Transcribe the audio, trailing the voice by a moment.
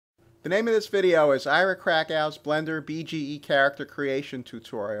The name of this video is Ira Krakow's Blender BGE character creation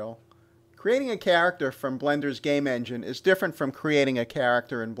tutorial. Creating a character from Blender's game engine is different from creating a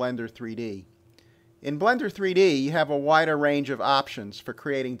character in Blender 3D. In Blender 3D, you have a wider range of options for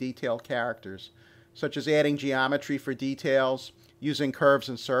creating detailed characters, such as adding geometry for details, using curves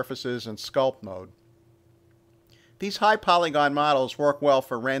and surfaces, and sculpt mode. These high polygon models work well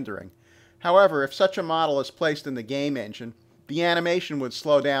for rendering. However, if such a model is placed in the game engine, the animation would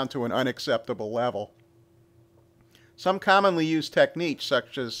slow down to an unacceptable level. Some commonly used techniques,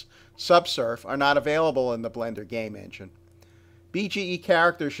 such as subsurf, are not available in the Blender game engine. BGE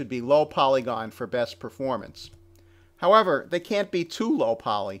characters should be low polygon for best performance. However, they can't be too low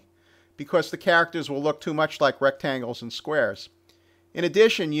poly, because the characters will look too much like rectangles and squares. In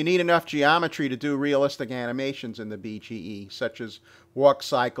addition, you need enough geometry to do realistic animations in the BGE, such as walk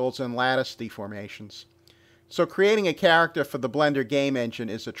cycles and lattice deformations. So creating a character for the Blender game engine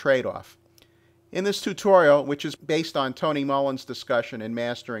is a trade-off. In this tutorial, which is based on Tony Mullen's discussion in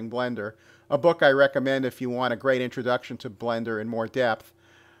Mastering Blender, a book I recommend if you want a great introduction to Blender in more depth,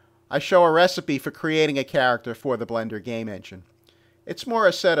 I show a recipe for creating a character for the Blender game engine. It's more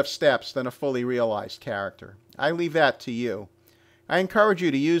a set of steps than a fully realized character. I leave that to you. I encourage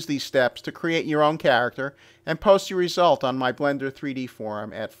you to use these steps to create your own character and post your result on my Blender 3D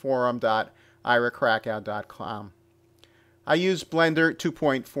forum at forum.irakrakow.com. I use Blender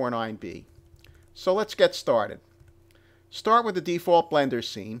 2.49b. So let's get started. Start with the default Blender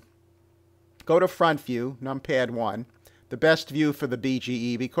scene. Go to Front View, Numpad 1, the best view for the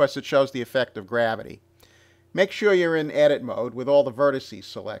BGE because it shows the effect of gravity. Make sure you're in Edit mode with all the vertices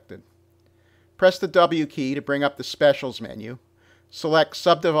selected. Press the W key to bring up the Specials menu. Select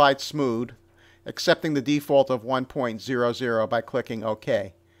Subdivide Smooth, accepting the default of 1.00 by clicking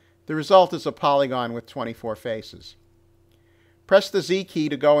OK. The result is a polygon with 24 faces. Press the Z key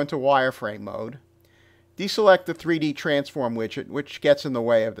to go into wireframe mode. Deselect the 3D transform widget, which gets in the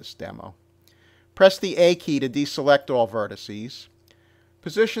way of this demo. Press the A key to deselect all vertices.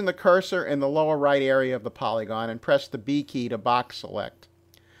 Position the cursor in the lower right area of the polygon and press the B key to box select.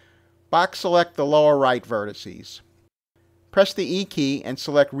 Box select the lower right vertices. Press the E key and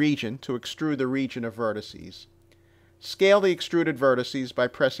select Region to extrude the region of vertices. Scale the extruded vertices by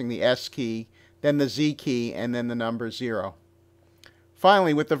pressing the S key, then the Z key, and then the number 0.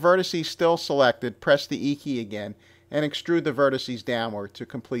 Finally, with the vertices still selected, press the E key again and extrude the vertices downward to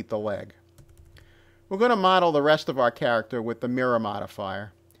complete the leg. We're going to model the rest of our character with the mirror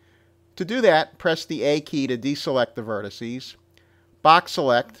modifier. To do that, press the A key to deselect the vertices. Box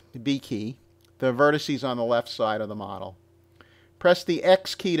select, the B key, the vertices on the left side of the model. Press the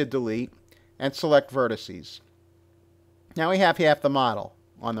X key to delete and select vertices. Now we have half the model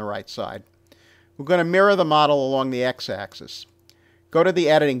on the right side. We're going to mirror the model along the X-axis. Go to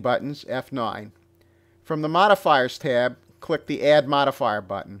the Editing buttons, F9. From the Modifiers tab, click the Add Modifier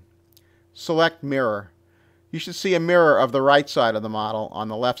button. Select Mirror. You should see a mirror of the right side of the model on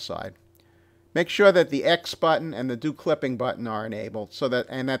the left side. Make sure that the X button and the Do Clipping button are enabled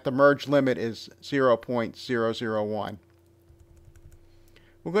and that the merge limit is 0.001.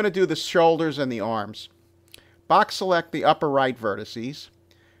 We're going to do the shoulders and the arms. Box select the upper right vertices.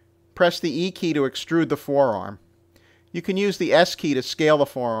 Press the E key to extrude the forearm. You can use the S key to scale the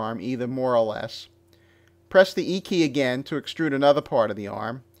forearm either more or less. Press the E key again to extrude another part of the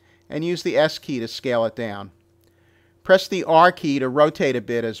arm, and use the S key to scale it down. Press the R key to rotate a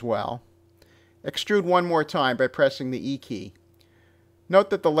bit as well. Extrude one more time by pressing the E key. Note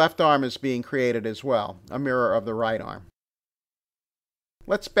that the left arm is being created as well, a mirror of the right arm.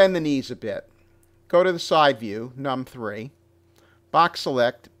 Let's bend the knees a bit. Go to the side view, Num 3. Box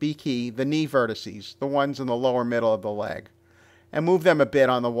select, B key, the knee vertices, the ones in the lower middle of the leg, and move them a bit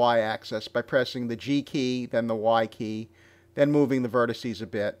on the Y-axis by pressing the G key, then the Y key, then moving the vertices a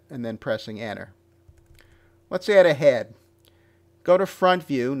bit, and then pressing Enter. Let's add a head. Go to Front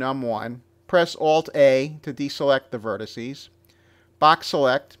View, Num 1. Press Alt-A to deselect the vertices. Box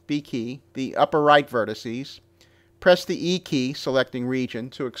select, B key, the upper right vertices. Press the E key, selecting Region,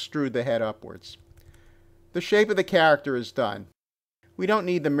 to extrude the head upwards. The shape of the character is done. We don't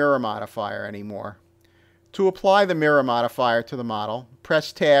need the mirror modifier anymore. To apply the mirror modifier to the model,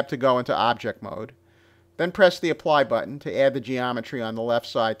 press Tab to go into object mode. Then press the Apply button to add the geometry on the left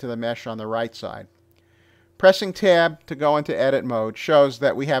side to the mesh on the right side. Pressing Tab to go into Edit mode shows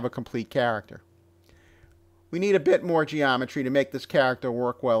that we have a complete character. We need a bit more geometry to make this character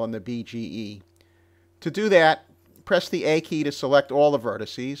work well in the BGE. To do that, press the A key to select all the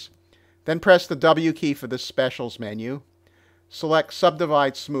vertices, then press the W key for the Specials menu. Select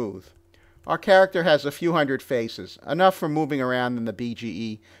Subdivide Smooth. Our character has a few hundred faces, enough for moving around in the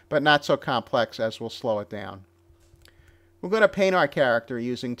BGE, but not so complex as will slow it down. We're going to paint our character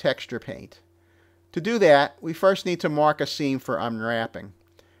using texture paint. To do that, we first need to mark a scene for unwrapping.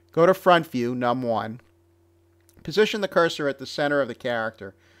 Go to Front View, Num1. Position the cursor at the center of the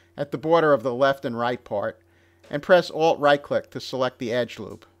character, at the border of the left and right part, and press Alt-right-click to select the edge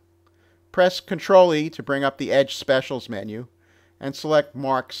loop. Press Ctrl-E to bring up the Edge Specials menu, and select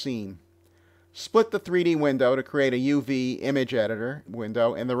Mark Scene. Split the 3D window to create a UV image editor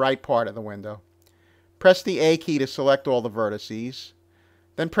window in the right part of the window. Press the A key to select all the vertices.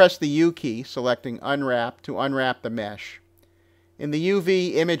 Then press the U key, selecting Unwrap, to unwrap the mesh. In the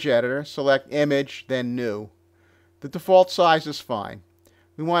UV image editor, select Image, then New. The default size is fine.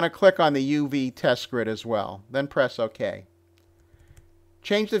 We want to click on the UV test grid as well, then press OK.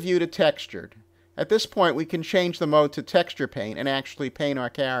 Change the view to Textured. At this point, we can change the mode to Texture Paint and actually paint our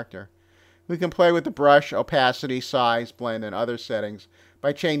character. We can play with the brush, opacity, size, blend, and other settings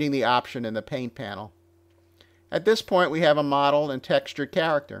by changing the option in the Paint panel. At this point, we have a modeled and textured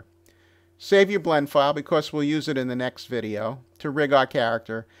character. Save your blend file because we'll use it in the next video to rig our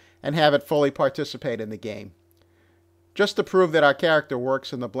character and have it fully participate in the game. Just to prove that our character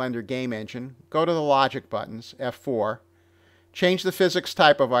works in the Blender game engine, go to the Logic buttons, F4. Change the physics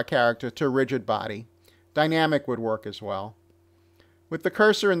type of our character to rigid body. Dynamic would work as well. With the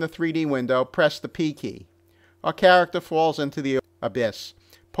cursor in the 3D window, press the P key. Our character falls into the abyss,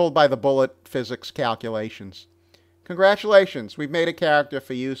 pulled by the bullet physics calculations. Congratulations, we've made a character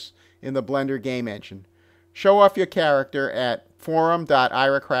for use in the Blender game engine. Show off your character at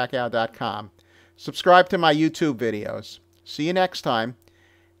forum.irakrakow.com. Subscribe to my YouTube videos. See you next time.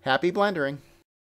 Happy blendering!